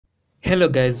Hello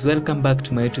guys, welcome back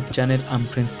to my YouTube channel. I'm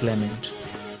Prince Clement.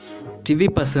 TV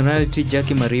personality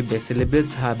Jacque Maribe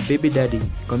celebrates her baby daddy,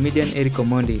 comedian Eric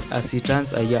Omondi, as he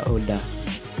turns a year older.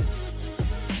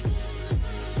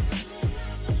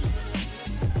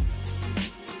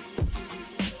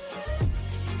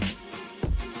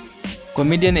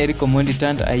 Comedian Eric Omondi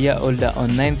turned a year older on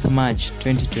 9th March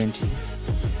 2020.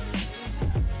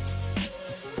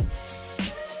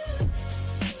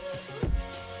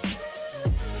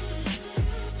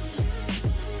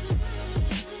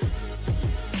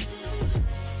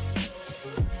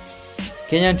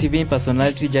 Kenyan TV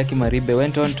personality Jacque Maribe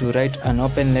went on to write an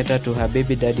open letter to her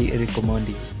baby daddy Eric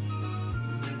Omondi.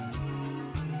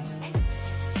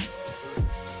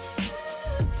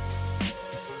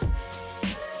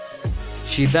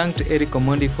 She thanked Eric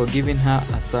Omondi for giving her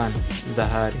a son,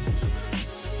 Zahari.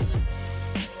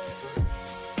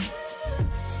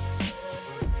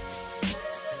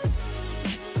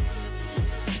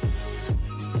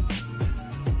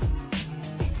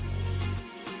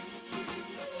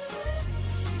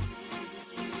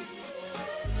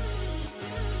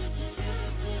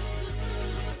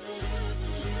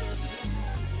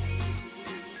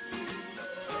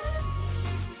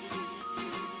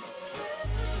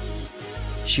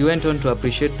 She went on to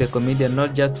appreciate the comedian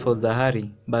not just for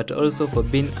Zahari, but also for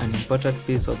being an important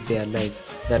piece of their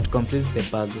life that completes the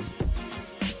puzzle.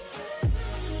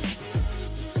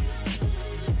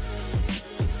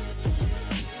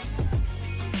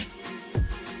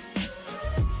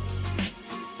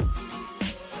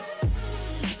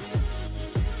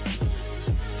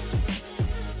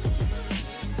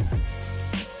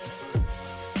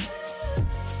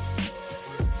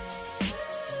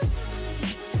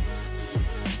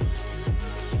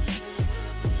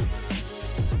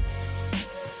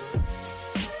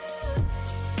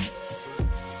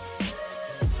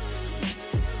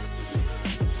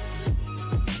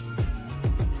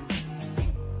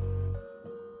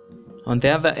 On the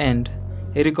other end,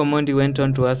 Eric Omondi went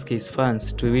on to ask his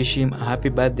fans to wish him a happy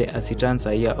birthday as he turns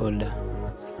a year older.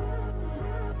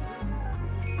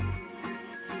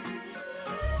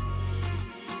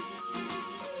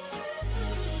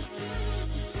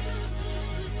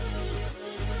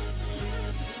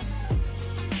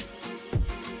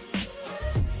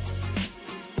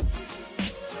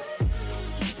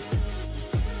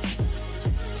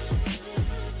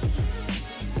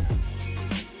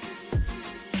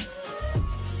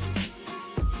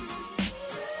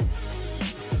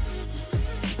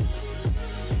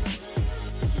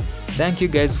 Thank you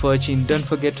guys for watching. Don't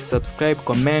forget to subscribe,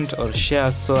 comment or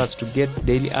share so as to get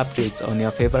daily updates on your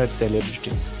favorite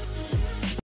celebrities.